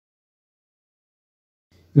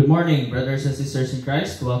Good morning, brothers and sisters in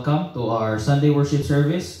Christ. Welcome to our Sunday worship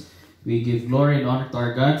service. We give glory and honor to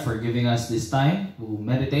our God for giving us this time to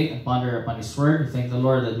meditate and ponder upon His Word. We thank the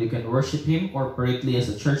Lord that we can worship Him corporately as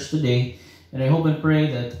a church today. And I hope and pray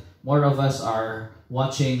that more of us are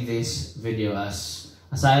watching this video. As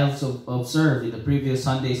I have observed in the previous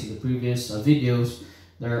Sundays, in the previous videos,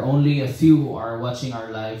 there are only a few who are watching our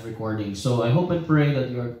live recording. So I hope and pray that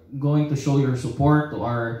you're going to show your support to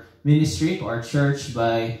our ministry, to our church,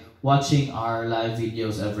 by watching our live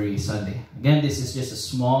videos every Sunday. Again, this is just a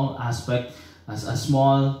small aspect, as a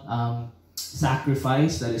small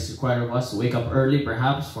sacrifice that is required of us to wake up early,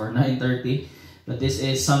 perhaps for 9:30. But this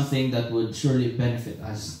is something that would surely benefit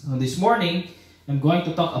us. Now, this morning, I'm going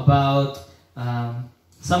to talk about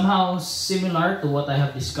somehow similar to what I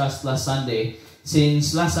have discussed last Sunday.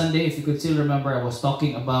 Since last Sunday, if you could still remember, I was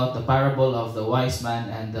talking about the parable of the wise man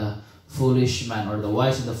and the foolish man, or the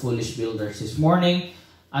wise and the foolish builders. This morning,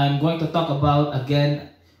 I'm going to talk about, again,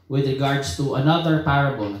 with regards to another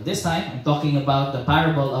parable. This time, I'm talking about the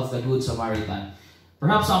parable of the Good Samaritan.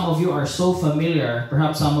 Perhaps some of you are so familiar,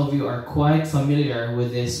 perhaps some of you are quite familiar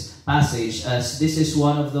with this passage, as this is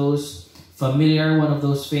one of those familiar, one of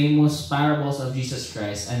those famous parables of Jesus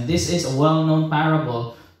Christ. And this is a well-known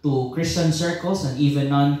parable to Christian circles and even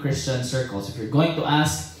non-Christian circles. If you're going to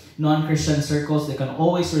ask non-Christian circles, they can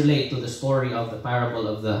always relate to the story of the parable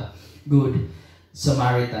of the Good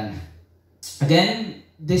Samaritan. Again,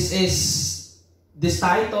 this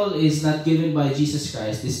title is not given by Jesus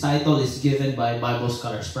Christ. This title is given by Bible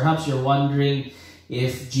scholars. Perhaps you're wondering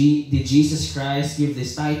if did Jesus Christ give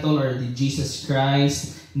this title, or did Jesus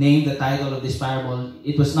Christ name the title of this parable?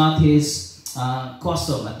 It was not his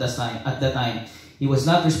custom at that time. He was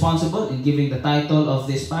not responsible in giving the title of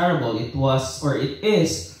this parable. It was, or it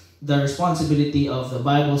is, the responsibility of the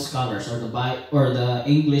Bible scholars, or the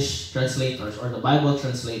English translators, or the Bible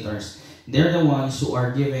translators. They're the ones who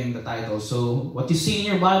are giving the title. So what you see in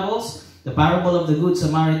your Bibles, the parable of the Good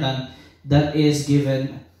Samaritan, that is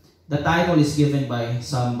given, the title is given by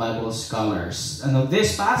some Bible scholars. And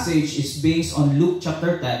this passage is based on Luke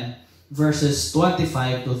chapter 10, verses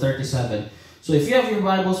 25 to 37. So if you have your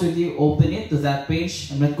Bibles with you, open it to that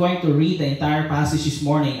page. I'm not going to read the entire passage this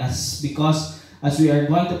morning, because as we are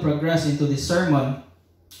going to progress into this sermon,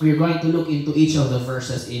 we are going to look into each of the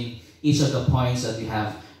verses in each of the points that we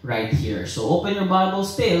have right here. So open your Bible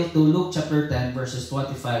still to Luke chapter 10, verses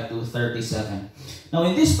 25 to 37. Now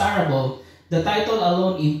in this parable, the title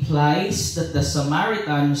alone implies that the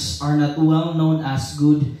Samaritans are not well known as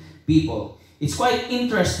good people. It's quite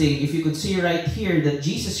interesting if you could see right here that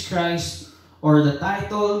Jesus Christ, or the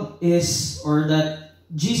title is, or that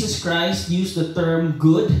Jesus Christ used the term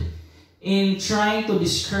good in trying to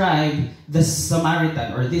describe the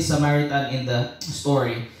Samaritan, or this Samaritan in the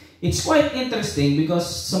story. It's quite interesting because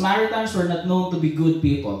Samaritans were not known to be good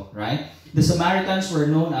people, right? The Samaritans were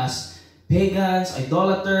known as pagans,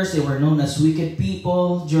 idolaters. They were known as wicked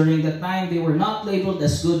people. During that time, they were not labeled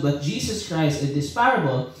as good, but Jesus Christ in this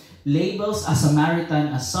parable labels a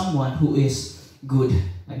Samaritan as someone who is good.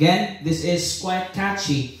 Again, this is quite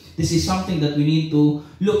catchy. This is something that we need to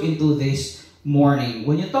look into this morning.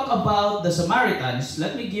 When you talk about the Samaritans,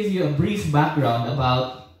 let me give you a brief background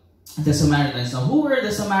about the Samaritans. Now, who were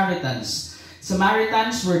the Samaritans?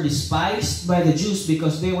 Samaritans were despised by the Jews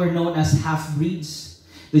because they were known as half-breeds.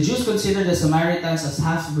 The Jews considered the Samaritans as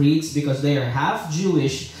half-breeds because they are half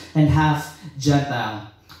Jewish and half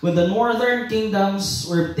Gentile. When the northern kingdoms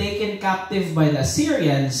were taken captive by the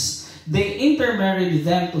Assyrians, they intermarried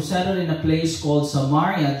them to settle in a place called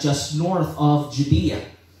Samaria, just north of Judea.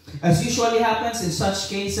 As usually happens in such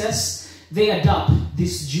cases,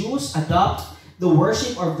 these Jews adopt the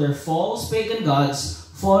worship of their false pagan gods,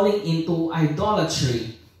 falling into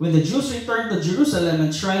idolatry. When the Jews returned to Jerusalem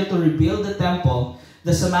and tried to rebuild the temple,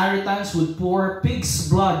 the Samaritans would pour pig's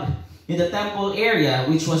blood in the temple area,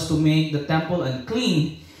 which was to make the temple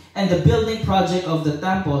unclean. And the building project of the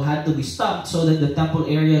temple had to be stopped so that the temple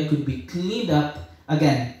area could be cleaned up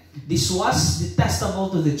again. This was detestable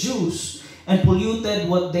to the Jews and polluted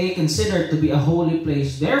what they considered to be a holy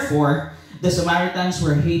place. Therefore, the Samaritans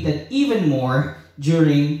were hated even more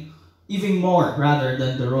than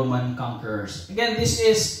the Roman conquerors. Again, this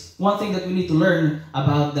is one thing that we need to learn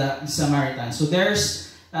about the Samaritans. So there's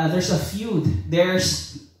a feud.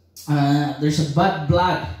 There's a bad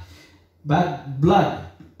blood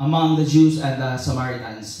among the Jews and the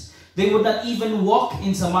Samaritans. They would not even walk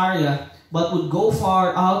in Samaria, but would go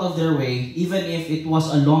far out of their way, even if it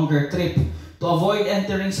was a longer trip, to avoid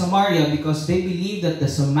entering Samaria, because they believed that the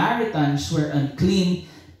Samaritans were unclean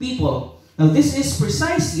people. Now, this is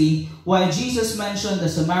precisely why Jesus mentioned the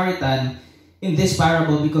Samaritan in this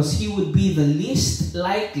parable because he would be the least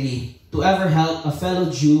likely to ever help a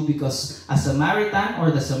fellow Jew, because a Samaritan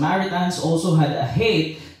or the Samaritans also had a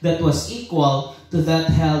hate that was equal to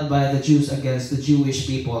that held by the Jews against the Jewish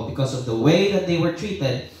people because of the way that they were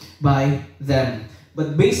treated by them.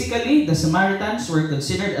 But basically, the Samaritans were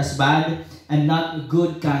considered as bad and not a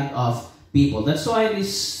good kind of people. That's why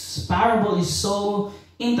this parable is so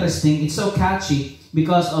interesting, it's so catchy,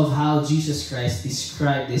 because of how Jesus Christ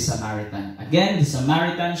described the Samaritan. Again, the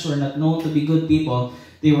Samaritans were not known to be good people.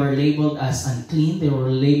 They were labeled as unclean, they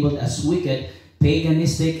were labeled as wicked,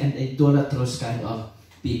 paganistic, and idolatrous kind of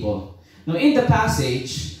people. Now, in the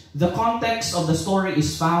passage, the context of the story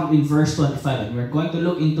is found in verse 25, and we're going to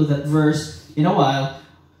look into that verse in a while.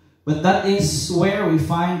 But that is where we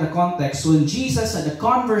find the context when Jesus had a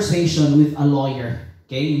conversation with a lawyer.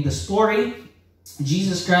 Okay, in the story,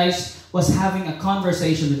 Jesus Christ was having a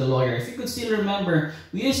conversation with a lawyer. If you could still remember,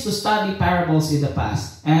 we used to study parables in the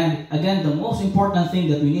past. And again, the most important thing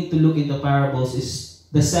that we need to look into parables is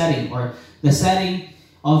the setting, or the setting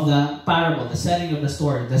of the parable, the setting of the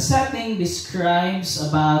story. The setting describes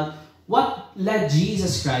about what led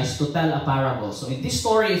Jesus Christ to tell a parable. So in this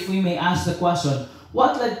story, if we may ask the question,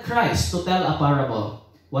 what led Christ to tell a parable?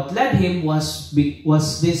 What led him was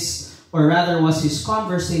his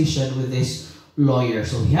conversation with this lawyer.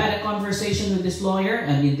 So he had a conversation with this lawyer,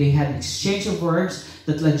 and then they had an exchange of words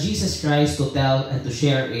that led Jesus Christ to tell and to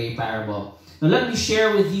share a parable. Now let me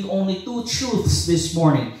share with you only two truths this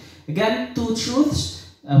morning. Again, two truths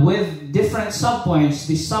with different subpoints.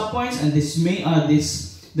 These subpoints and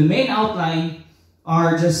the main outline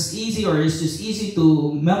are just easy, or it's just easy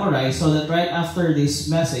to memorize, so that right after this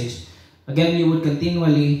message, again, you would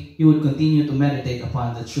continue to meditate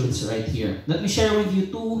upon the truths right here. Let me share with you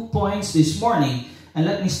 2 points this morning, and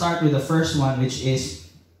let me start with the first one, which is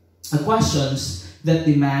questions that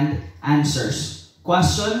demand answers.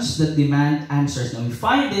 Questions that demand answers. Now, we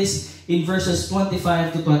find this in verses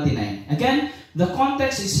 25 to 29. Again, the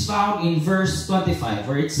context is found in verse 25,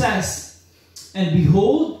 where it says, "And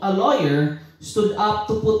behold, a lawyer stood up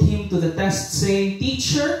to put him to the test, saying,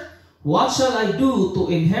 Teacher, what shall I do to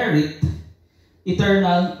inherit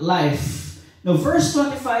eternal life?" Now, verse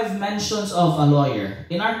 25 mentions of a lawyer.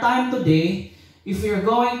 In our time today, if we are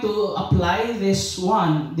going to apply this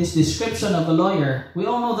description of a lawyer, we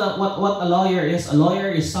all know that what a lawyer is. A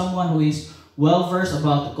lawyer is someone who is well-versed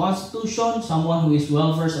about the Constitution, someone who is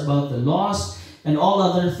well-versed about the laws, and all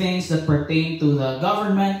other things that pertain to the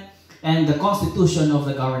government and the constitution of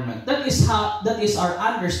the government. That is our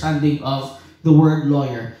understanding of the word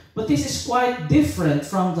lawyer. But this is quite different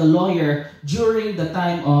from the lawyer during the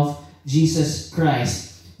time of Jesus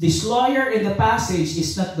Christ. This lawyer in the passage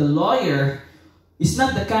is not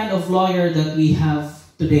the kind of lawyer that we have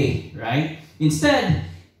today, right? Instead,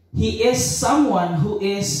 he is someone who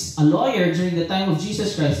is a lawyer during the time of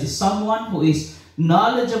Jesus Christ, is someone who is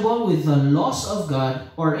knowledgeable with the laws of God,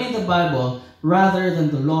 or in the Bible, rather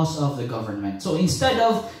than the laws of the government. So instead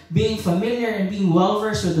of being familiar and being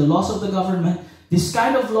well-versed with the laws of the government, this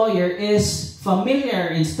kind of lawyer is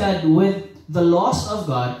familiar instead with the laws of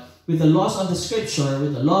God, with the laws of the Scripture,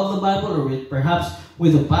 with the law of the Bible, or perhaps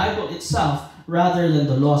with the Bible itself, rather than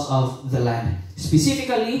the laws of the land.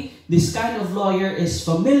 Specifically, this kind of lawyer is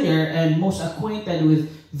familiar and most acquainted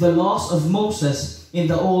with the laws of Moses in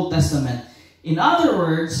the Old Testament. In other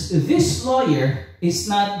words, this lawyer is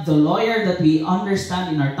not the lawyer that we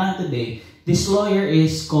understand in our time today. This lawyer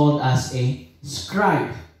is called as a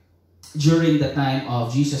scribe during the time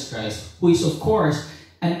of Jesus Christ, who is, of course,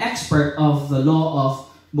 an expert of the law of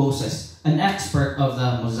Moses, an expert of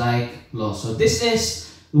the Mosaic law. So this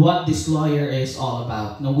is what this lawyer is all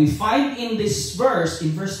about. Now, we find in this verse,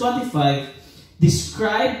 in verse 25, the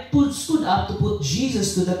scribe stood up to put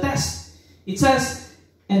Jesus to the test. It says,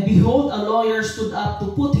 "And behold, a lawyer stood up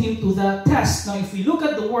to put him to the test." Now, if we look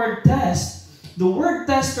at the word test, the word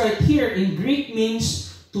test right here in Greek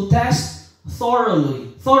means to test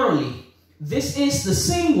thoroughly. This is the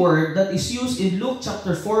same word that is used in Luke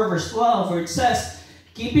chapter 4, verse 12, where it says,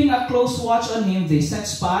 "Keeping a close watch on him, they sent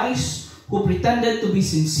spies who pretended to be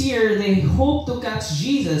sincere. They hoped to catch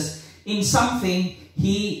Jesus in something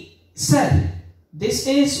he said." This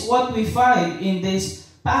is what we find in this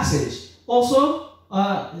passage. Also,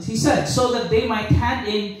 he said, so that they might hand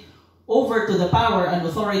in over to the power and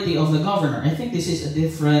authority of the governor. I think this is a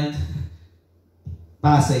different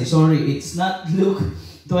passage. Sorry, it's not Luke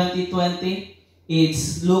 20:20.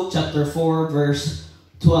 It's Luke chapter 4, verse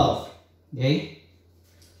 12. Okay?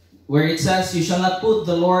 Where it says, "You shall not put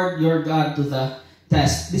the Lord your God to the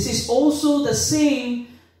test." This is also the same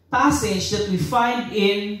passage that we find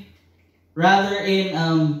in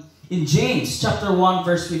in James chapter 1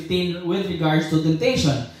 verse 15 with regards to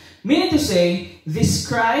temptation. Meaning to say, this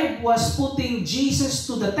scribe was putting Jesus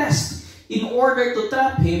to the test in order to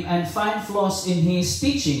trap him and find flaws in his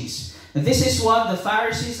teachings. This is what the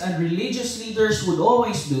Pharisees and religious leaders would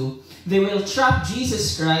always do. They will trap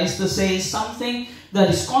Jesus Christ to say something that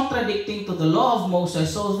is contradicting to the law of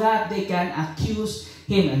Moses so that they can accuse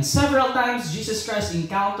him. And several times Jesus Christ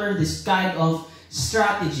encountered this kind of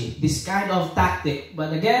strategy, this kind of tactic.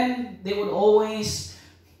 But again, they would always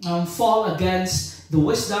fall against the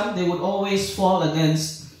wisdom. They would always fall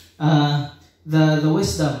against the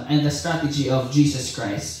wisdom and the strategy of Jesus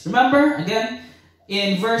Christ. Remember, again,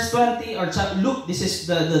 in verse 20, or Luke, this is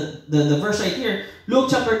the verse right here. Luke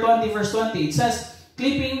chapter 20, verse 20, it says,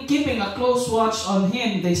 keeping a close watch on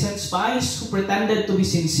him, they sent spies who pretended to be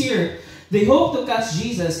sincere. They hoped to catch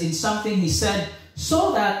Jesus in something he said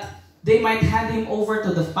so that they might hand him over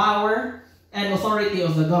to the power and authority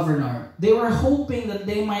of the governor. They were hoping that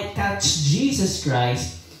they might catch Jesus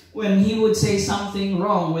Christ when he would say something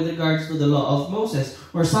wrong with regards to the law of Moses,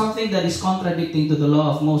 or something that is contradicting to the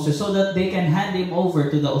law of Moses, so that they can hand him over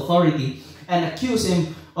to the authority and accuse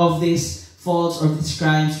him of these faults or these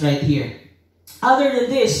crimes right here. He than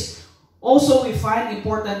this, also we find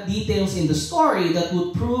important details in the story that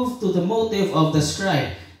would prove to the motive of the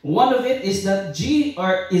scribe. One of it is that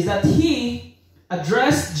he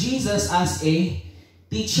addressed Jesus as a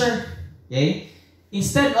teacher. Okay?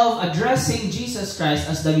 Instead of addressing Jesus Christ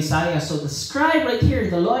as the Messiah. So the scribe right here,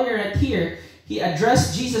 the lawyer right here, he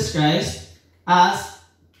addressed Jesus Christ as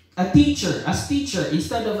a teacher,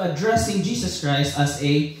 instead of addressing Jesus Christ as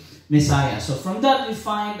a Messiah. So from that we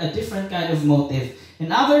find a different kind of motive.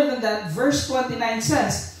 And other than that, verse 29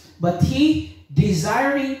 says, but he,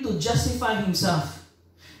 desiring to justify himself.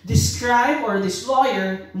 This scribe or this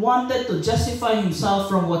lawyer wanted to justify himself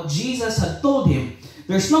from what Jesus had told him.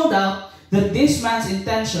 There's no doubt that this man's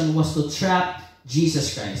intention was to trap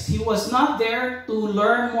Jesus Christ. He was not there to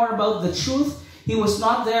learn more about the truth. He was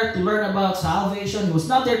not there to learn about salvation. He was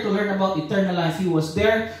not there to learn about eternal life. He was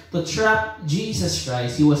there to trap Jesus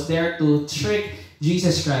Christ. He was there to trick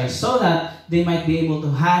Jesus Christ so that they might be able to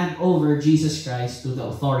hand over Jesus Christ to the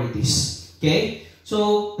authorities. Okay?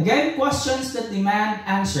 So, again, questions that demand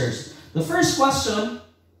answers. The first question,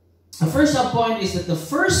 the first point is that the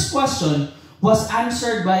first question was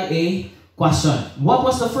answered by a question. What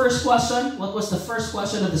was the first question? What was the first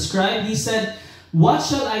question of the scribe? He said, what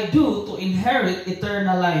shall I do to inherit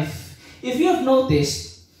eternal life? If you have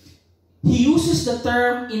noticed, he uses the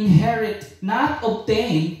term inherit, not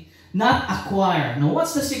obtain, not acquire. Now,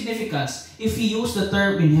 what's the significance if he used the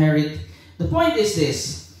term inherit? The point is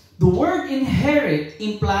this. The word inherit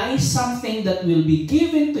implies something that will be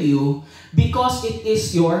given to you because it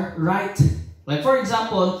is your right. Like for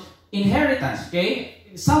example, inheritance, okay?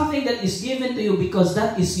 Something that is given to you because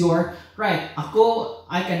that is your right. Ako,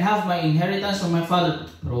 I can have my inheritance from my father.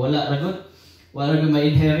 Pero wala ragot. Wala ragot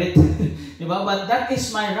ma-inherit. Diba? But that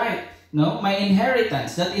is my right. No? My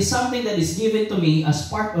inheritance. That is something that is given to me as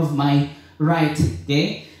part of my right.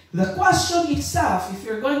 Okay? The question itself, if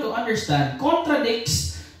you're going to understand,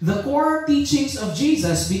 contradicts the core teachings of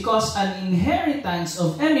Jesus because an inheritance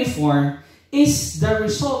of any form is the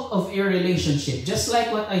result of a relationship. Just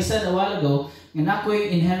like what I said a while ago, and ako'y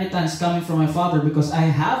inheritance coming from my father because I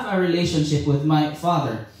have a relationship with my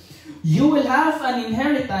father. You will have an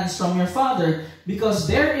inheritance from your father because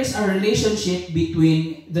there is a relationship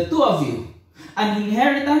between the two of you. An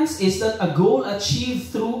inheritance is that a goal achieved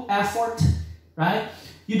through effort, right?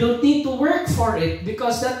 You don't need to work for it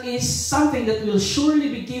because that is something that will surely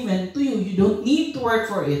be given to you. You don't need to work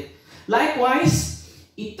for it. Likewise,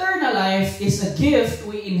 eternal life is a gift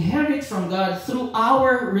we inherit from God through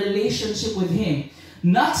our relationship with Him,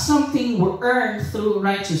 not something we earn through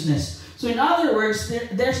righteousness. So in other words,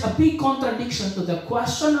 there's a big contradiction to the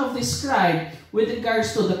question of the scribe with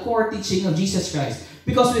regards to the core teaching of Jesus Christ.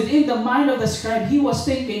 Because within the mind of the scribe, he was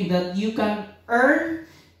thinking that you can earn,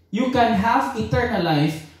 you can have eternal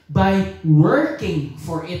life by working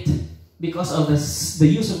for it because of the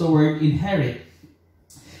use of the word inherit.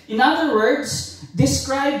 In other words, this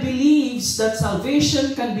scribe believes that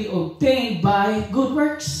salvation can be obtained by good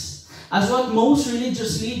works, as what most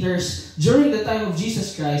religious leaders during the time of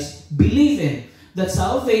Jesus Christ believe in. That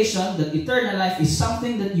salvation, that eternal life is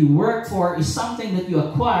something that you work for, is something that you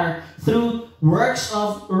acquire through works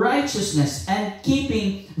of righteousness and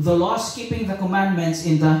keeping the laws, keeping the commandments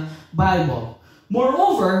in the Bible.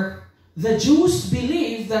 Moreover, the Jews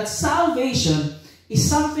believe that salvation is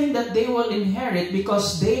something that they will inherit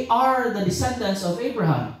because they are the descendants of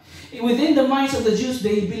Abraham. Within the minds of the Jews,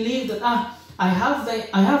 they believe that,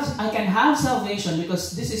 I can have salvation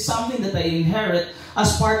because this is something that I inherit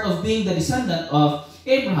as part of being the descendant of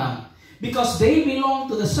Abraham. Because they belong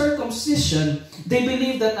to the circumcision, they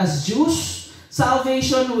believe that as Jews,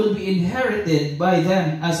 salvation will be inherited by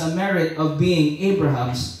them as a merit of being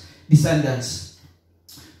Abraham's descendants.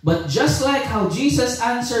 But just like how Jesus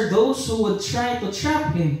answered those who would try to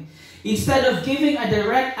trap him, instead of giving a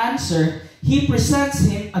direct answer, he presents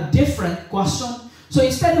him a different question. So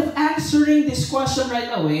instead of answering this question right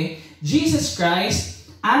away, Jesus Christ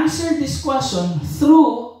answered this question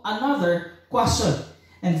through another question.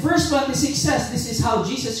 And verse 26 says, this is how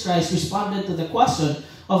Jesus Christ responded to the question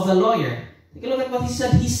of the lawyer. Take a look at what he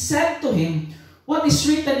said. He said to him, what is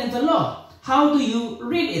written in the law? How do you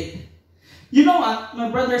read it? You know what,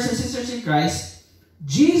 my brothers and sisters in Christ,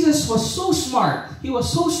 Jesus was so smart. He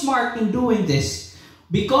was so smart in doing this.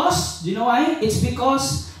 Because, you know why? It's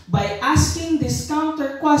because by asking this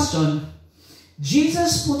counter question,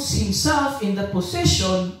 Jesus puts himself in the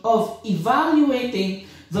position of evaluating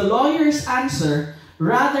the lawyer's answer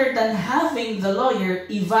rather than having the lawyer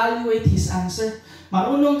evaluate his answer.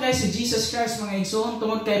 Marunong kay si Jesus Christ mga igsoon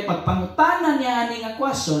tungod kay pagpangutanan niya ani nga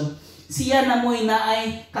question, siya na mo'y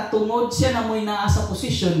naay katungod, siya na mo'y naa sa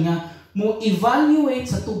position nga mo evaluate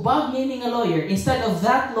sa tubag niya nga lawyer instead of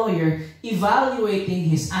that lawyer evaluating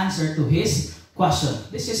his answer to his question.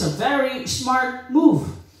 This is a very smart move.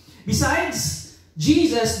 Besides,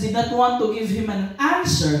 Jesus did not want to give him an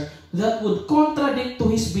answer that would contradict to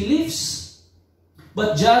his beliefs.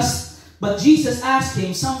 But Jesus asked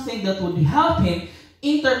him something that would help him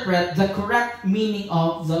interpret the correct meaning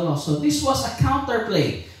of the law. So this was a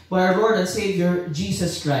counterplay by our Lord and Savior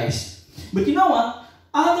Jesus Christ. But you know what?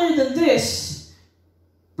 Other than this,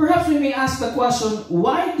 perhaps we may ask the question,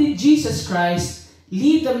 why did Jesus Christ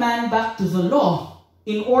lead the man back to the law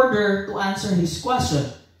in order to answer his question?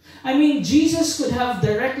 I mean, Jesus could have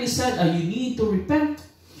directly said, you need to repent.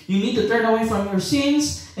 You need to turn away from your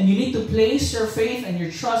sins, and you need to place your faith and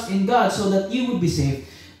your trust in God so that you would be saved.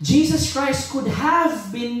 Jesus Christ could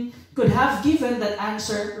have given that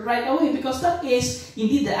answer right away because that is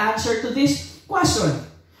indeed the answer to this question.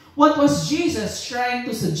 What was Jesus trying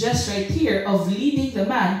to suggest right here of leading the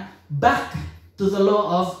man back to the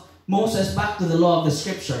law of Moses, back to the law of the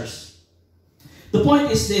scriptures? The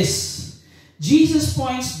point is this. Jesus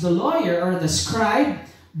points the lawyer or the scribe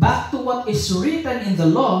back to what is written in the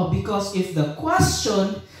law, because if the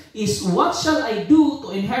question is, what shall I do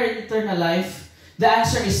to inherit eternal life? The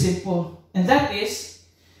answer is simple. And that is,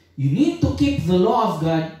 you need to keep the law of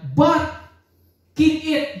God, but keep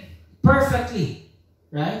it perfectly.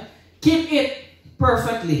 Right? Keep it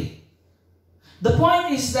perfectly. The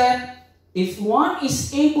point is that if one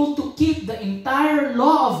is able to keep the entire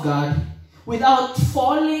law of God without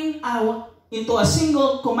falling out into a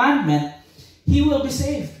single commandment, he will be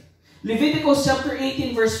saved. Leviticus chapter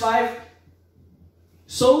 18 verse 5,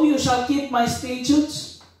 so you shall keep my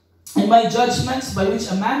statutes and my judgments by which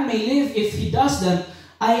a man may live if he does them.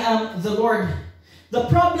 I am the Lord. The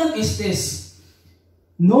problem is this.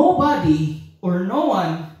 Nobody or no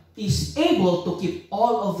one is able to keep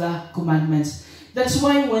all of the commandments. That's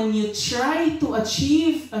why when you try to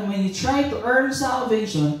achieve and when you try to earn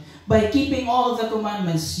salvation by keeping all of the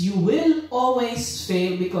commandments, you will always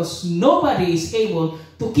fail because nobody is able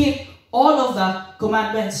to keep all of the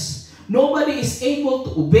commandments. Nobody is able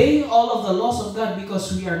to obey all of the laws of God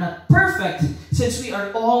because we are not perfect, since we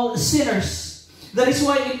are all sinners. That is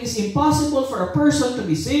why it is impossible for a person to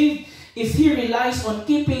be saved if he relies on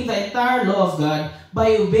keeping the entire law of God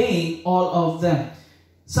by obeying all of them.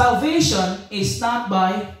 Salvation is not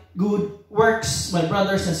by good works, my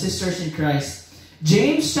brothers and sisters in Christ.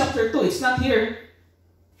 James chapter 2, it's not here.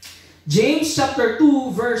 James chapter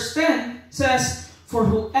 2 verse 10 says, for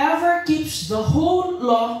whoever keeps the whole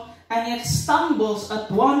law and yet stumbles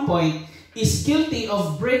at one point is guilty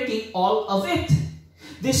of breaking all of it.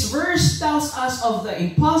 This verse tells us of the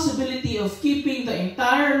impossibility of keeping the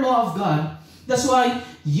entire law of God. That's why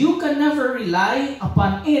you can never rely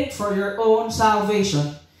upon it for your own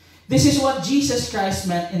salvation. This is what Jesus Christ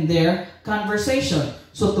meant in their conversation.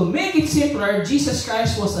 So to make it simpler, Jesus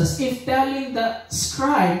Christ was as if telling the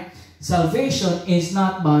scribe, salvation is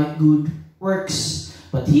not by good works.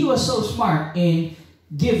 But he was so smart in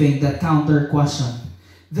giving that counter question.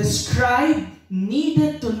 The scribe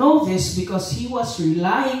needed to know this because he was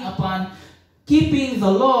relying upon keeping the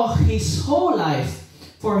law his whole life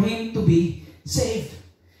for him to be saved.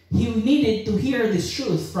 He needed to hear this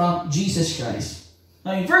truth from Jesus Christ.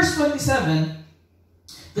 Now in verse 27,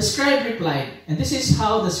 the scribe replied, and this is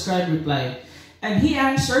how the scribe replied. And he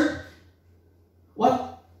answered,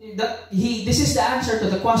 what this is the answer to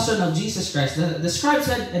the question of Jesus Christ. The scribe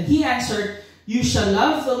said, and he answered, "You shall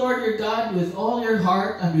love the Lord your God with all your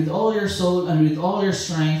heart and with all your soul and with all your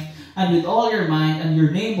strength and with all your mind, and your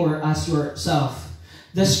neighbor as yourself."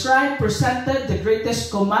 The scribe presented the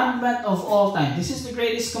greatest commandment of all time. This is the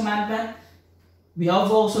greatest commandment. We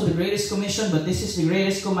have also the greatest commission, but this is the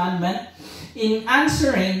greatest commandment. In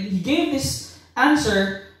answering, he gave this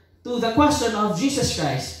answer to the question of Jesus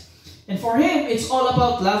Christ. And for him, it's all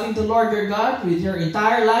about loving the Lord your God with your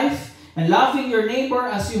entire life and loving your neighbor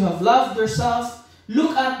as you have loved yourself.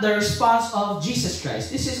 Look at the response of Jesus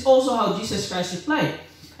Christ. This is also how Jesus Christ replied.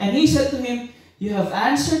 And he said to him, "You have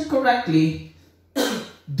answered correctly.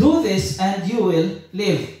 Do this and you will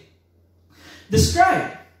live." The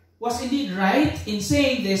scribe was indeed right in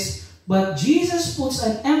saying this, but Jesus puts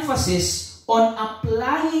an emphasis on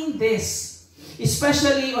applying this,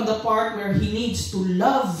 especially on the part where he needs to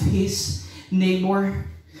love his neighbor.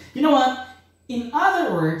 You know what? In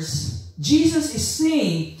other words, Jesus is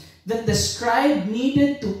saying that the scribe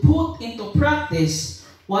needed to put into practice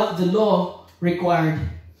what the law required.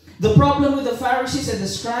 The problem with the Pharisees and the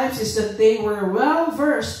scribes is that they were well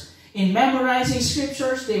versed in memorizing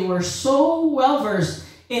scriptures. They were so well versed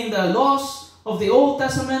in the laws of the Old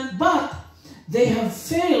Testament, but they have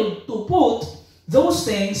failed to put those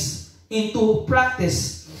things into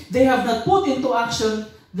practice. They have not put into action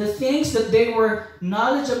the things that they were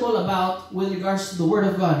knowledgeable about with regards to the Word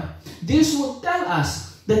of God. This would tell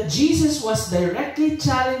us that Jesus was directly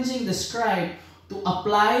challenging the scribe to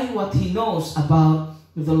apply what he knows about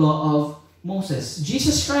the law of Moses.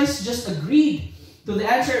 Jesus Christ just agreed to the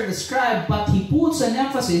answer of the scribe, but he puts an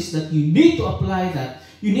emphasis that you need to apply that.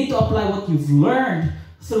 You need to apply what you've learned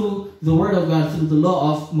through the Word of God, through the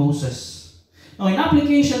law of Moses. Now, in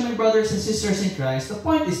application, my brothers and sisters in Christ, the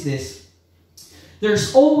point is this.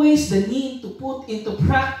 There's always the need to put into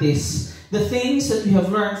practice the things that we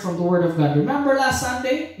have learned from the Word of God. Remember last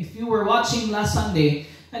Sunday? If you were watching last Sunday,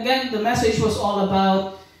 again, the message was all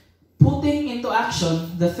about putting into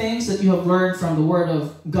action the things that you have learned from the Word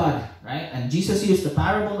of God, right? And Jesus used the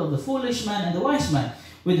parable of the foolish man and the wise man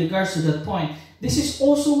with regards to that point. This is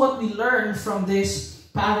also what we learn from this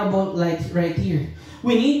parable right here.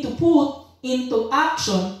 We need to put into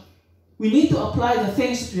action, we need to apply the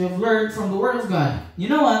things that we have learned from the Word of God. You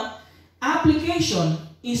know what? Application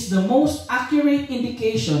is the most accurate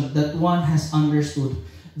indication that one has understood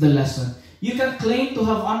the lesson. You can claim to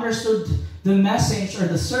have understood the message or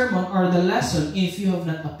the sermon or the lesson if you have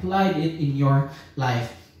not applied it in your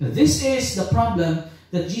life. Now, this is the problem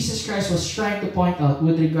that Jesus Christ was trying to point out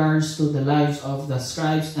with regards to the lives of the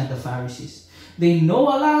scribes and the Pharisees. They know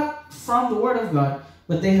a lot from the Word of God,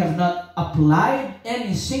 but they have not applied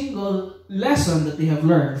any single lesson that they have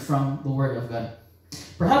learned from the Word of God.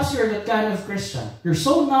 Perhaps you're that kind of Christian. You're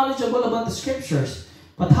so knowledgeable about the Scriptures,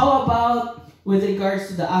 but how about with regards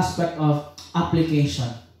to the aspect of application?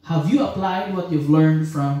 Have you applied what you've learned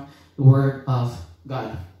from the Word of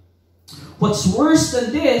God? What's worse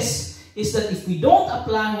than this is that if we don't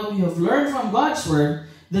apply what we have learned from God's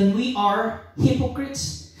Word, then we are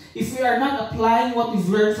hypocrites. If we are not applying what we've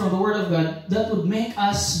learned from the Word of God, that would make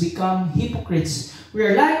us become hypocrites. We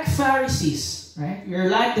are like Pharisees, right? We are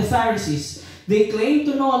like the Pharisees. They claim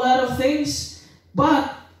to know a lot of things,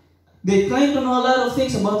 but they claim to know a lot of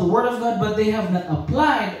things about the Word of God, but they have not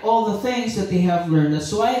applied all the things that they have learned.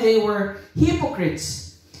 That's why they were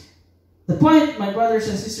hypocrites. The point, my brothers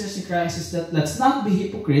and sisters in Christ, is that let's not be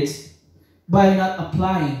hypocrites by not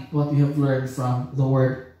applying what we have learned from the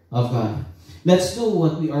Word of God. Let's do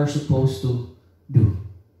what we are supposed to do.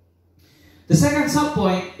 The second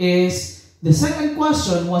subpoint is, the second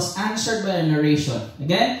question was answered by a narration.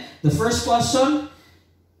 Again, the first question,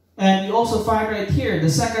 and you also find right here the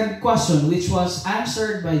second question, which was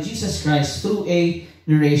answered by Jesus Christ through a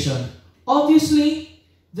narration. Obviously,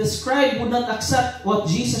 the scribe would not accept what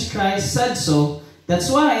Jesus Christ said so.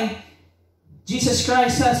 That's why Jesus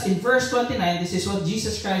Christ says in verse 29, this is what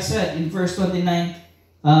Jesus Christ said in verse 29.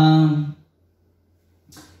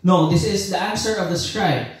 No, this is the answer of the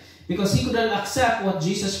scribe, because he couldn't accept what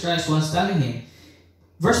Jesus Christ was telling him.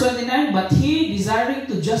 Verse 29, but he, desiring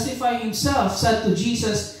to justify himself, said to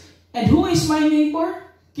Jesus, "And who is my neighbor?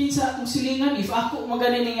 Kinsa akong silingan? If ako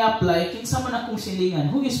magaling apply, kinsa man akong silingan?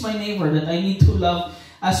 Who is my neighbor that I need to love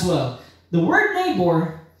as well?" The word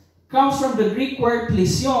neighbor comes from the Greek word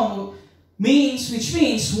plesion, which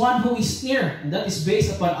means one who is near. And that is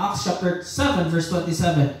based upon Acts chapter 7, verse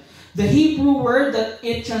 27. The Hebrew word that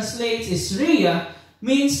it translates is rhea,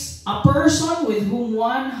 means a person with whom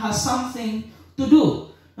one has something to do.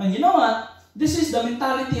 And you know what? This is the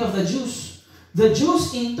mentality of the Jews. The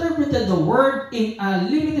Jews interpreted the word in a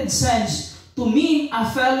limited sense to mean a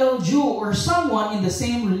fellow Jew or someone in the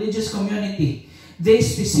same religious community. They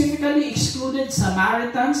specifically excluded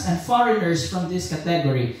Samaritans and foreigners from this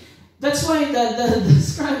category. That's why the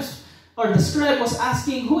scribes or the scribe was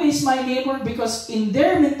asking, who is my neighbor? Because in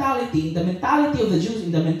their mentality, in the mentality of the Jews,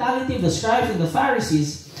 in the mentality of the scribes and the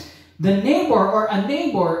Pharisees, the neighbor or a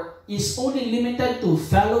neighbor is only limited to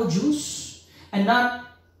fellow Jews and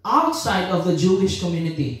not outside of the Jewish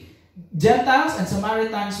community. Gentiles and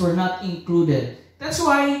Samaritans were not included. That's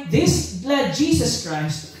why this led Jesus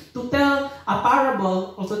Christ to tell a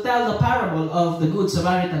parable, or to tell the parable of the Good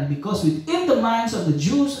Samaritan, because within the minds of the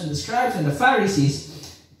Jews and the scribes and the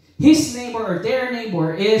Pharisees, his neighbor or their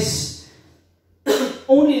neighbor is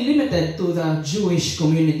only limited to the Jewish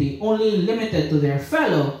community, only limited to their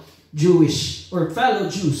fellow Jewish or fellow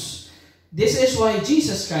Jews. This is why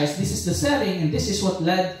Jesus Christ, this is the setting, and this is what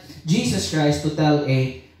led Jesus Christ to tell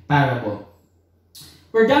a parable.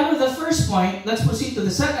 We're done with the first point. Let's proceed to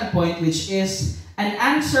the second point, which is an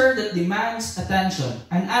answer that demands attention.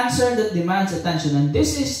 An answer that demands attention. And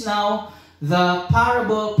this is now the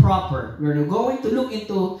parable proper. We're going to look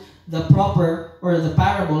into the proper or the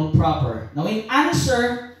parable proper. Now, in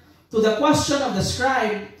answer to the question of the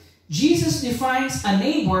scribe, Jesus defines a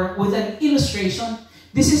neighbor with an illustration.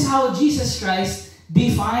 This is how Jesus Christ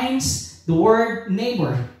defines the word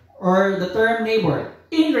neighbor or the term neighbor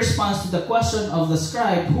in response to the question of the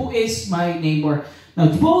scribe, who is my neighbor?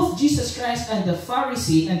 Now, both Jesus Christ and the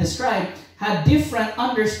Pharisee and the scribe had different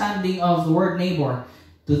understanding of the word neighbor.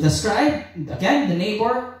 To the scribe, again, the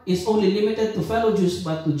neighbor is only limited to fellow Jews,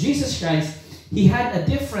 but to Jesus Christ, he had a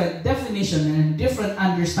different definition and a different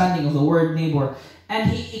understanding of the word neighbor. And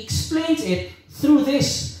he explains it through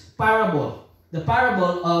this parable, the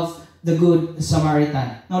parable of the Good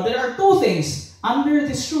Samaritan. Now, there are two things. Under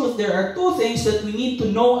this truth, there are two things that we need to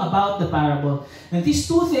know about the parable. And these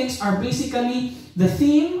two things are basically the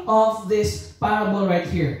theme of this parable right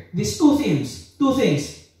here. These two themes, two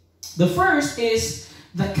things. The first is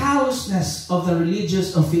the callousness of the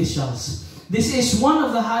religious officials. This is one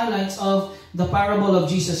of the highlights of the parable of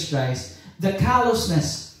Jesus Christ. The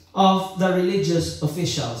callousness of the religious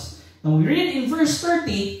officials. Now we read in verse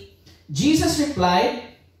 30, Jesus replied,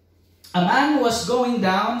 a man was going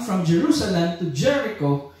down from Jerusalem to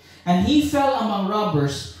Jericho, and he fell among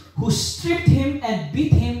robbers, who stripped him and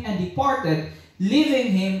beat him and departed,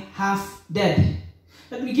 leaving him half dead.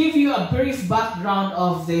 Let me give you a brief background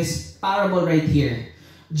of this parable right here.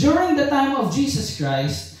 During the time of Jesus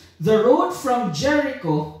Christ, the road from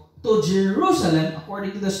Jericho to Jerusalem,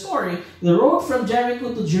 according to the story, the road from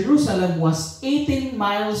Jericho to Jerusalem was 18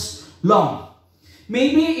 miles long.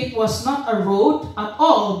 Maybe it was not a road at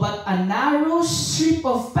all, but a narrow strip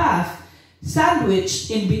of path sandwiched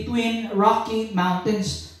in between rocky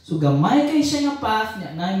mountains. So gamay kay siya nga path,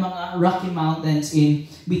 na mga rocky mountains in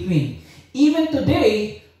between. Even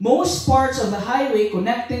today, most parts of the highway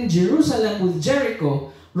connecting Jerusalem with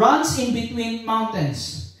Jericho runs in between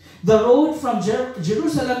mountains. The road from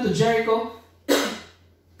Jerusalem to Jericho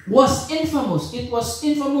was infamous. It was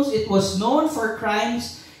infamous. It was known for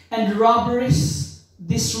crimes and robberies.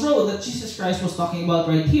 This road that Jesus Christ was talking about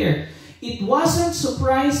right here, it wasn't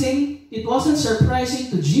surprising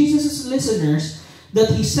to Jesus' listeners that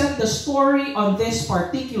he set the story on this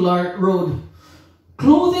particular road.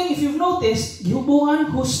 Clothing, if you've noticed, yubuan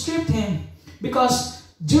who stripped him, because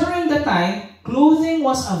during the time, clothing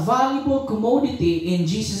was a valuable commodity in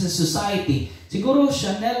Jesus' society. Siguro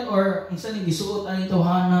Chanel or ang saan yung gisuot ang ito,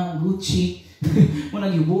 Hana, Gucci,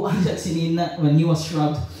 munang yubuan siya sinina when he was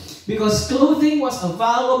robbed. Because clothing was a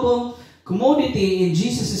valuable commodity in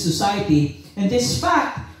Jesus' society. And this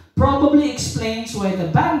fact probably explains why the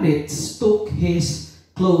bandits took his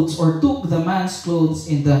clothes or took the man's clothes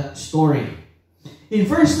in the story. In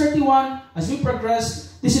verse 31, as we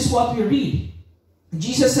progress, this is what we read.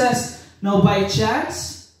 Jesus says, now by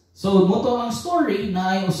chance, so moto ang story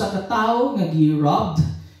na yung usa ka tao nga gi-robbed,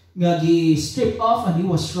 nga gi-stripped off and he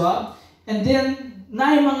was robbed. And then,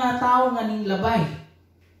 na yung mga tao nga ning labay.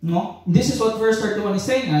 No? This is what verse 31 is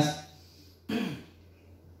saying us.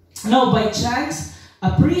 Now, by chance,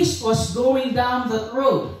 a priest was going down that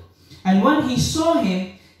road. And when he saw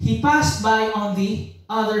him, he passed by on the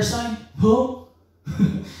other side. Oh.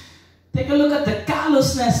 Take a look at the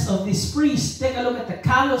callousness of this priest. Take a look at the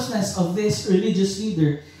callousness of this religious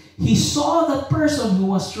leader. He saw that person who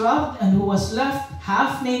was robbed and who was left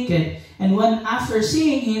half naked. And when after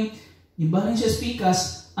seeing him, ibaling siya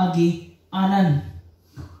spikas, agi anan.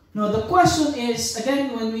 Now, the question is,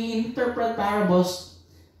 again, when we interpret parables,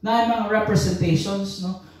 na mga representations,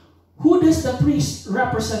 no? Who does the priest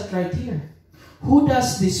represent right here? who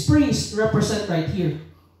does this priest represent right here?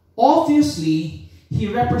 Obviously, he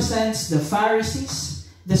represents the Pharisees,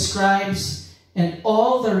 the scribes, and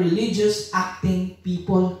all the religious acting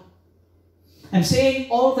people. I'm saying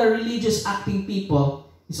all the religious acting people.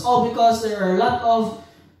 It's all because there are a lot of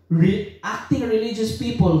acting religious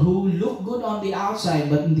people who look good on the outside,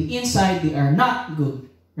 but on the inside, they are not good.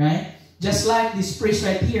 Right? Just like this priest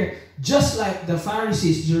right here. Just like the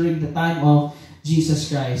Pharisees during the time of Jesus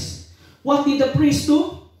Christ. What did the priest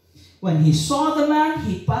do? When he saw the man,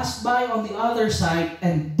 he passed by on the other side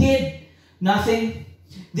and did nothing.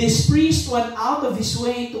 This priest went out of his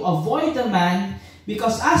way to avoid the man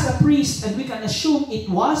because as a priest, and we can assume it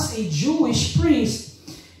was a Jewish priest,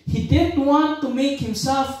 he didn't want to make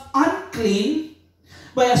himself unclean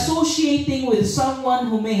by associating with someone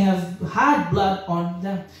who may have had blood on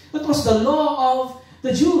them. That was the law of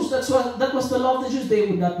the Jews. That was the law of the Jews. They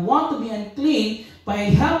would not want to be unclean by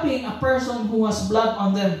helping a person who has blood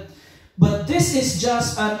on them. But this is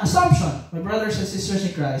just an assumption, my brothers and sisters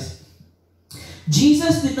in Christ.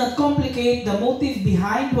 Jesus did not complicate the motive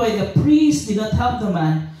behind why the priest did not help the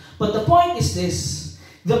man. But the point is this: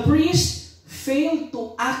 the priest failed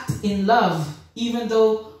to act in love, even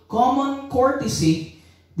though common courtesy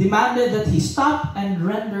demanded that he stop and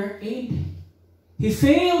render aid. He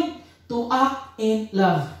failed to act in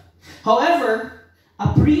love. However,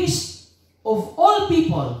 a priest of all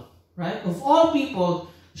people, right, of all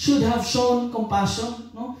people, should have shown compassion,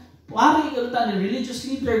 no? Pari galunta ni religious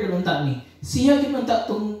leader galunta ni. Siya galunta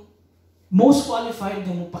tong most qualified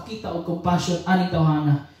nga mopakita og compassion ani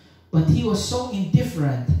tawhana. But he was so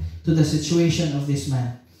indifferent to the situation of this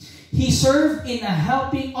man. He served in a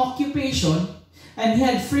helping occupation and he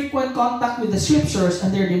had frequent contact with the scriptures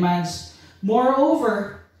and their demands.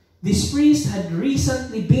 Moreover, this priest had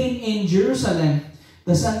recently been in Jerusalem,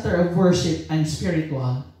 the center of worship and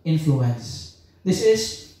spiritual influence. This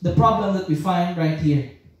is the problem that we find right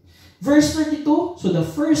here. Verse 32, so the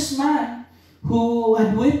first man who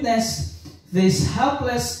had witnessed this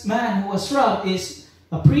helpless man who was robbed is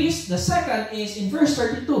a priest. The second is in verse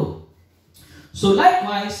 32. So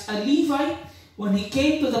likewise, a Levite, when he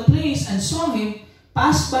came to the place and saw him,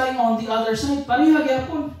 passed by on the other side. Pareha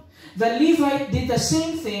gyapon. The Levite did the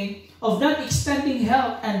same thing of not extending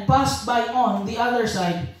help and passed by on the other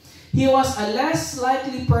side. He was a less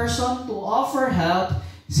likely person to offer help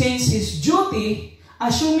since his duty,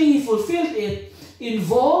 assuming he fulfilled it,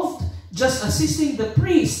 involved just assisting the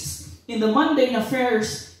priests in the mundane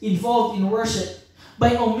affairs involved in worship.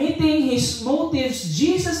 By omitting his motives,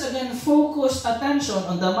 Jesus again focused attention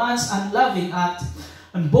on the man's unloving act,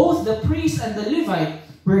 and both the priest and the Levite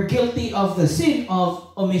were guilty of the sin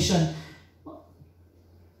of omission.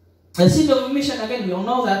 The sin of omission, again, we all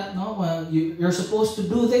know that, no? You're supposed to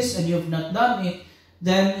do this and you have not done it,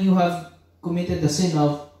 then you have committed the sin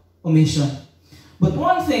of omission. But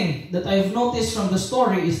one thing that I've noticed from the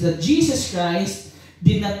story is that Jesus Christ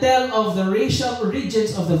did not tell of the racial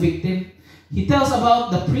origins of the victim. He tells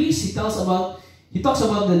about the priest, he talks about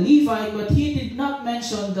the Levite, but he did not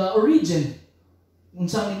mention the origin.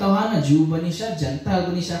 Unsang itawhana, Jew ba ni siya, Gentile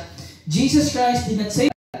ba ni siya? Jesus Christ did not say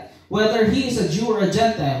that, whether he is a Jew or a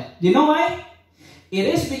Gentile. Do you know why? It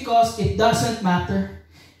is because it doesn't matter.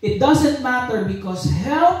 It doesn't matter because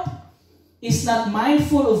help is not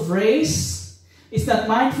mindful of race, it's not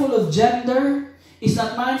mindful of gender, it's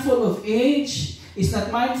not mindful of age, it's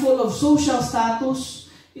not mindful of social status,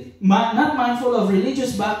 not mindful of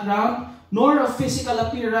religious background, nor of physical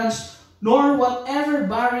appearance, nor whatever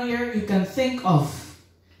barrier you can think of.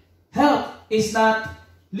 Help is not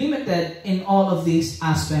limited in all of these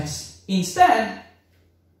aspects. Instead,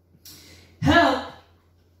 help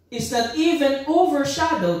is not even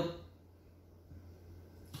overshadowed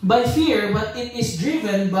by fear, but it is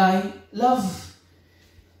driven by love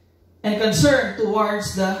and concern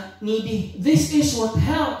towards the needy. This is what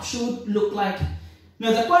help should look like. Now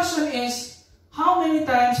the question is, how many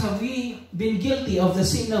times have we been guilty of the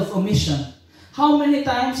sin of omission? How many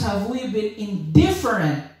times have we been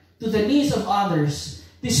indifferent to the needs of others?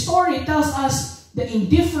 This story tells us the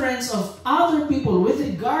indifference of other people with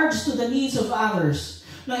regards to the needs of others.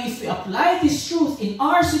 Now if we apply this truth in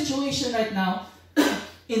our situation right now,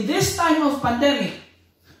 in this time of pandemic,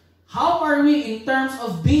 how are we in terms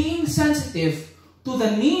of being sensitive to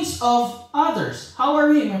the needs of others? How are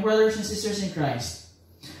we, my brothers and sisters in Christ?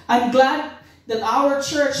 I'm glad that our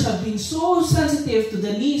church have been so sensitive to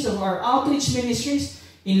the needs of our outreach ministries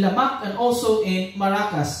in Lamak and also in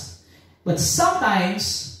Maracas. But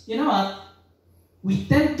sometimes, you know what? We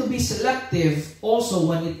tend to be selective also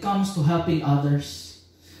when it comes to helping others.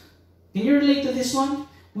 Can you relate to this one?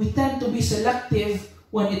 We tend to be selective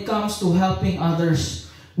when it comes to helping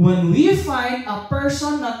others. When we find a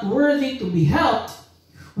person not worthy to be helped,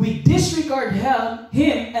 we disregard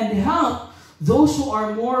him and help those who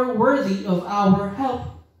are more worthy of our help.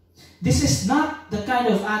 This is not the kind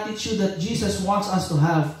of attitude that Jesus wants us to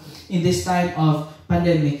have in this time of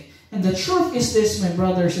pandemic. And the truth is this, my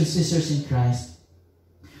brothers and sisters in Christ.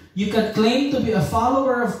 You can claim to be a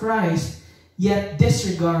follower of Christ, yet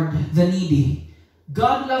disregard the needy.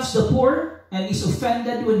 God loves the poor and is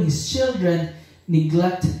offended when His children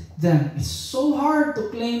neglect them. It's so hard to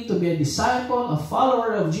claim to be a disciple, a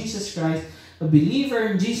follower of Jesus Christ, a believer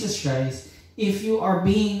in Jesus Christ, if you are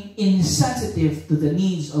being insensitive to the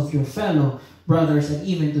needs of your fellow brothers and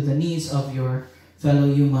even to the needs of your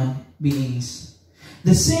fellow human beings.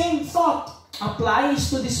 The same thought applies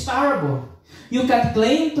to this parable. You can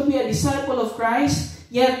claim to be a disciple of Christ,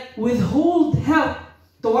 yet withhold help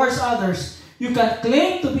towards others. You can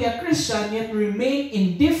claim to be a Christian, yet remain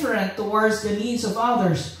indifferent towards the needs of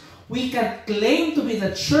others. We can claim to be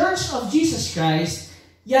the church of Jesus Christ,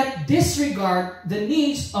 yet disregard the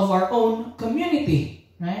needs of our own community.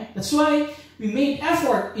 Right? That's why we made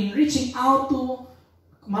effort in reaching out to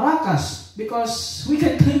Maracas, because we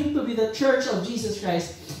can claim to be the church of Jesus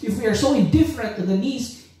Christ if we are so indifferent to the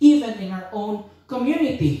needs even in our own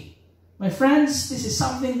community. My friends, this is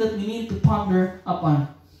something that we need to ponder upon.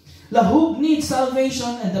 Lahug needs salvation,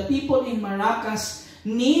 and the people in Maracas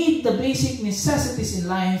need the basic necessities in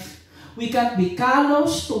life. We can't be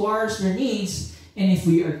callous towards their needs, and if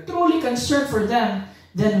we are truly concerned for them,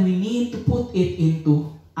 then we need to put it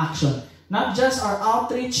into action. Not just our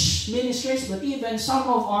outreach ministries, but even some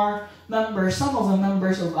of the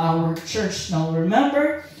members of our church. Now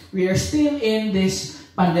remember, we are still in this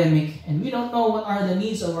pandemic, and we don't know what are the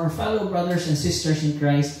needs of our fellow brothers and sisters in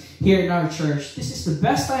Christ here in our church. This is the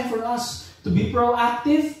best time for us to be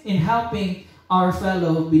proactive in helping our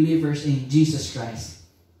fellow believers in Jesus Christ.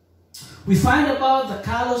 We find about the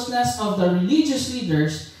callousness of the religious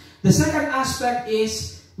leaders. The second aspect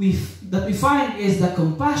that we find is the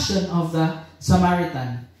compassion of the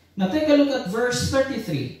Samaritan. Now take a look at verse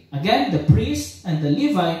 33. Again, the priest and the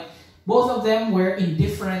Levite, both of them were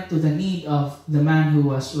indifferent to the need of the man who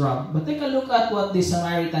was robbed. But take a look at what the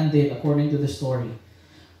Samaritan did according to the story.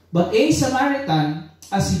 But a Samaritan,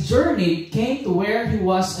 as he journeyed, came to where he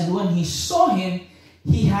was, and when he saw him,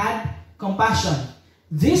 he had compassion.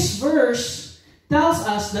 This verse tells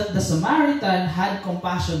us that the Samaritan had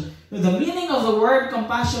compassion. The meaning of the word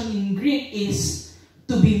compassion in Greek is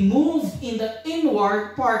to be moved in the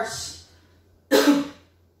inward parts.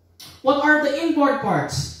 What are the inward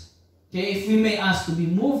parts? Okay, if we may ask, to be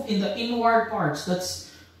moved in the inward parts.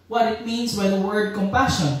 That's what it means by the word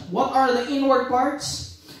compassion. What are the inward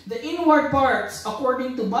parts? The inward parts,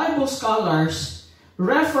 according to Bible scholars,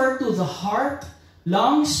 refer to the heart,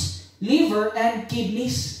 lungs, liver, and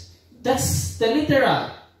kidneys. That's the literal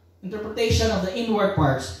interpretation of the inward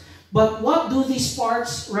parts. But what do these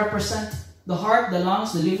parts represent? The heart, the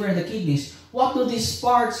lungs, the liver, and the kidneys. What do these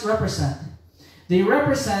parts represent? They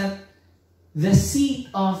represent the seat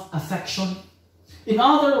of affection. In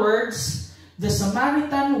other words, the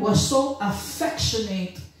Samaritan was so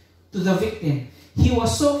affectionate to the victim. He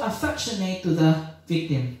was so affectionate to the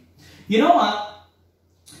victim. You know what?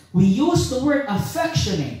 We use the word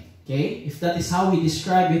affectionate, okay? If that is how we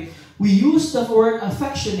describe it, we use the word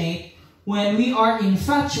affectionate when we are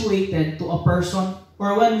infatuated to a person,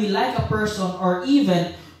 or when we like a person, or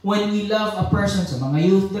even when we love a person. Sa mga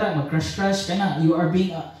youth dira, mag-crush-crush ka na, you are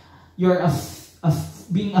being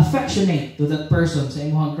being affectionate to that person sa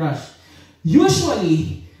imong crush.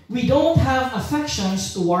 Usually, we don't have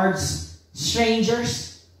affections towards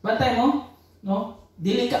strangers. Batay mo? No?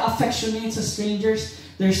 Dili ka affectionate sa strangers.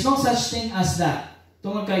 There's no such thing as that.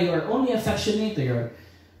 Tungod ka, you are only affectionate to your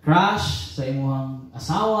crush, sa imong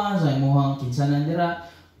asawa, sa imong kinsanan dira.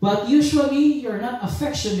 But usually, you're not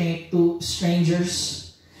affectionate to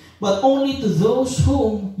strangers, but only to those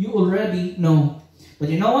whom you already know. But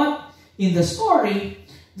you know what? In the story,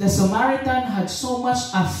 the Samaritan had so much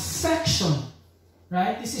affection.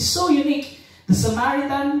 Right? This is so unique. The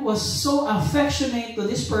Samaritan was so affectionate to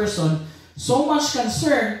this person, so much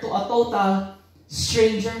concerned to a total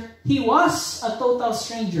stranger. He was a total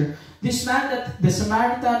stranger. This man that the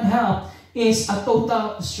Samaritan helped is a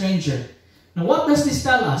total stranger. Now, what does this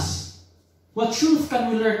tell us? What truth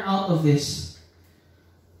can we learn out of this?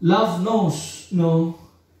 Love knows no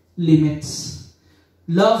limits.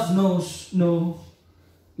 Love knows no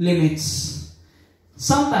limits.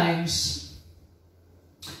 Sometimes,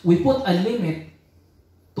 we put a limit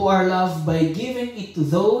to our love by giving it to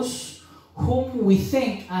those whom we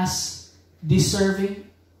think as deserving.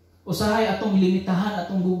 Usahay atong limitahan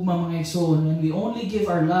atong gugma mga igsoon when we only give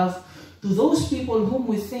our love to those people whom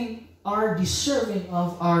we think are deserving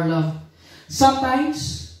of our love.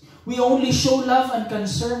 Sometimes, we only show love and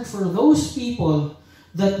concern for those people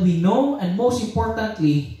that we know, and most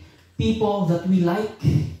importantly, people that we like.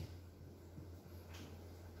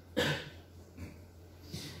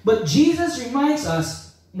 But Jesus reminds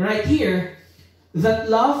us right here that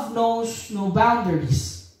love knows no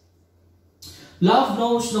boundaries. Love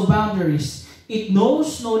knows no boundaries. It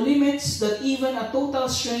knows no limits that even a total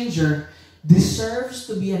stranger deserves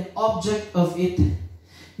to be an object of it.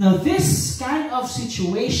 Now, this kind of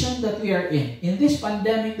situation that we are in this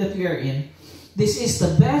pandemic that we are in, this is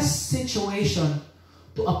the best situation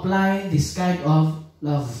to apply this kind of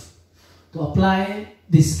love. To apply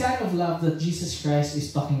this kind of love that Jesus Christ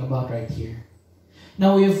is talking about right here.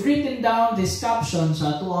 Now, we have written down this caption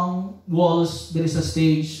sa atuang walls, there is a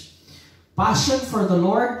stage. Passion for the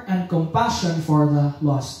Lord and compassion for the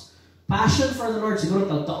lost. Passion for the Lord, siguro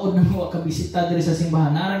taon na mo kabisita diri sa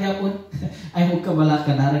simbahan. Naragapon, ay magkabala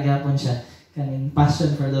ka, naragapon siya. Kaning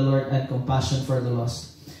passion for the Lord and compassion for the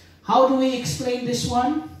lost. How do we explain this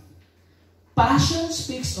one? Passion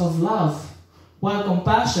speaks of love, while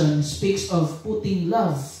compassion speaks of putting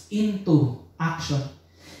love into action.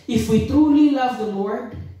 If we truly love the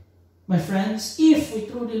Lord, my friends, if we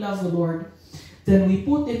truly love the Lord, then we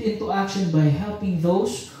put it into action by helping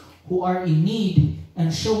those who are in need and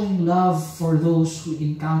showing love for those who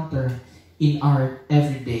encounter in our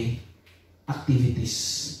everyday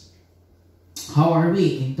activities. How are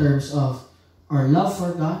we in terms of our love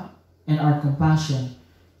for God and our compassion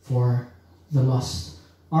for the lost?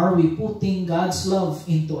 Are we putting God's love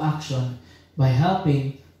into action by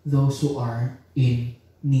helping those who are in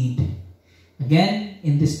need? Again,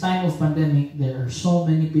 in this time of pandemic, there are so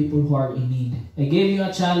many people who are in need. I gave you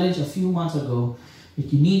a challenge a few months ago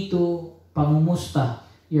that you need to pangumusta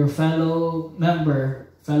your fellow member,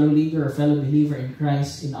 fellow leader, or fellow believer in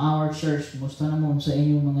Christ in our church. Kumusta naman sa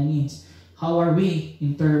inyong mga needs? How are we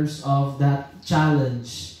in terms of that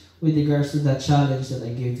challenge with regards to that challenge that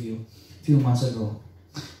I gave you a few months ago?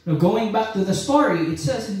 Now, going back to the story, it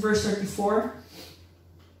says in verse 34,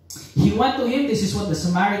 he went to him, this is what the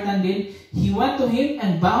Samaritan did, he went to him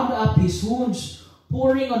and bound up his wounds,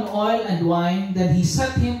 pouring on oil and wine. Then he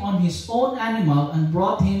set him on his own animal and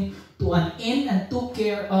brought him to an inn and took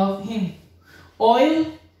care of him. Oil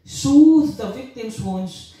soothed the victim's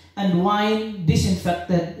wounds and wine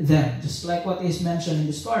disinfected them, just like what is mentioned in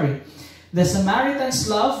the story. The Samaritan's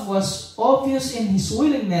love was obvious in his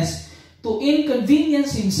willingness to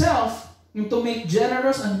inconvenience himself and to make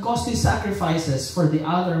generous and costly sacrifices for the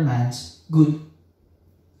other man's good.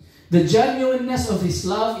 The genuineness of his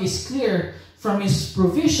love is clear from his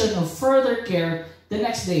provision of further care the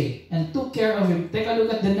next day and took care of him. Take a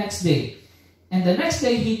look at the next day. And the next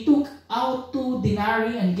day he took out 2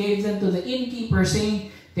 denarii and gave them to the innkeeper,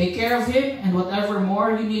 saying, take care of him, and whatever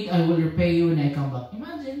more you need, I will repay you when I come back.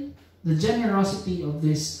 Imagine the generosity of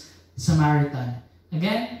this Samaritan.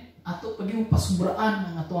 Again, ato pag yung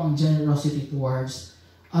pasubraan ang ato ang generosity towards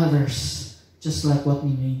others, just like what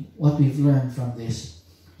we've learned from this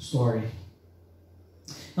story.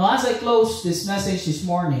 Now, as I close this message this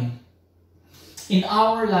morning, in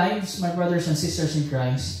our lives, my brothers and sisters in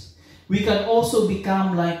Christ, we can also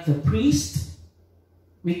become like the priest.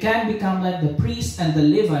 We can become like the priest and the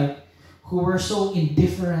Levite who were so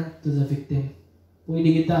indifferent to the victim.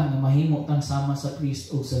 Pwede kita na mahimo tang sama sa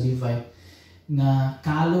priest o sa Levite na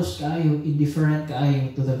kalos kaayo, indifferent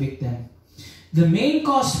kaayo to the victim. The main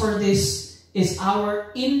cause for this is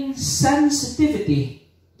our insensitivity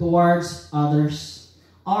towards others,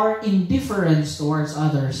 our indifference towards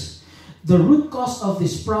others. The root cause of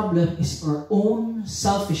this problem is our own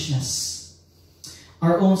selfishness.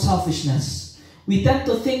 Our own selfishness. We tend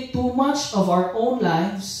to think too much of our own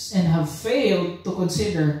lives and have failed to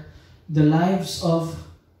consider the lives of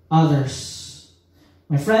others.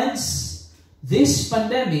 My friends, this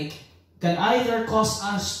pandemic can either cause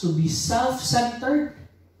us to be self-centered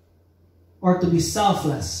or to be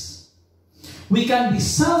selfless. We can be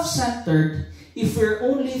self-centered if we're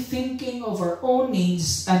only thinking of our own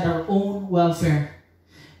needs and our own welfare.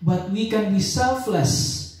 But we can be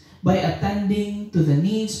selfless by attending to the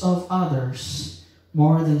needs of others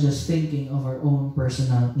more than just thinking of our own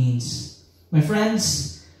personal needs. My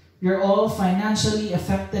friends, we're all financially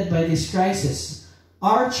affected by this crisis.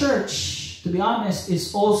 Our church, to be honest,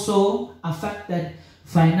 is also affected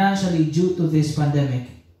financially due to this pandemic.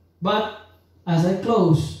 But as I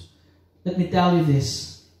close, let me tell you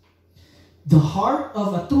this. The heart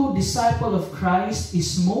of a true disciple of Christ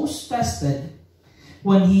is most tested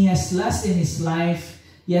when he has less in his life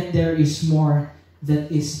yet there is more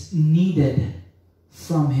that is needed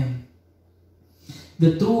from him.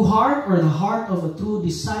 The true heart, or the heart of a true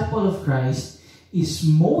disciple of Christ, is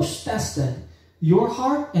most tested. Your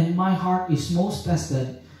heart and my heart is most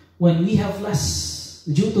tested when we have less,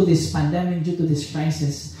 due to this pandemic, due to this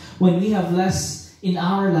crisis, when we have less in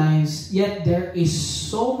our lives, yet there is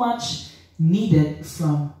so much needed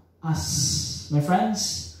from us. My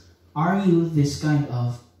friends, are you this kind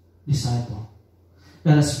of disciple?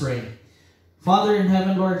 Let us pray. Father in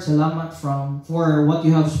heaven, Lord, salamat for what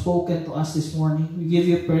you have spoken to us this morning. We give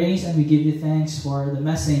you praise and we give you thanks for the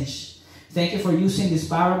message. Thank you for using this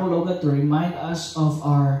parable, O God, to remind us of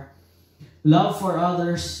our love for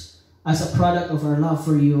others as a product of our love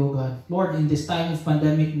for you, O God. Lord, in this time of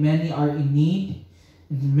pandemic, many are in need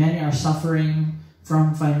and many are suffering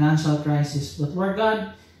from financial crisis. But Lord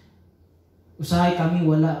God, usahay kami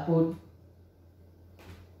wala po.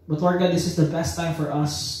 But Lord God, this is the best time for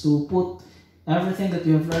us to put everything that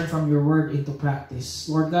we have learned from your word into practice.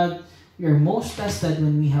 Lord God, we are most tested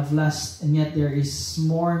when we have less, and yet there is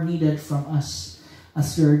more needed from us.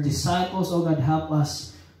 As your disciples, oh God, help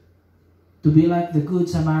us to be like the Good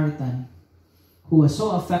Samaritan, who was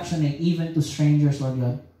so affectionate even to strangers, Lord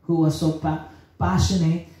God, who was so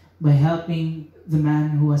passionate by helping the man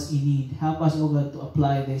who was in need. Help us, oh God, to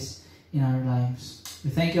apply this in our lives.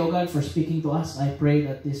 We thank you, oh God, for speaking to us. I pray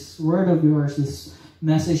that this word of yours, this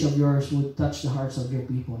message of yours would touch the hearts of your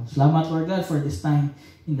people. Salamat, Lord God, for this time.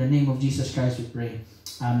 In the name of Jesus Christ we pray.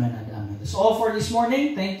 Amen and amen. That's all for this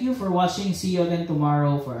morning. Thank you for watching. See you again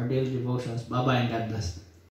tomorrow for our daily devotions. Bye-bye and God bless.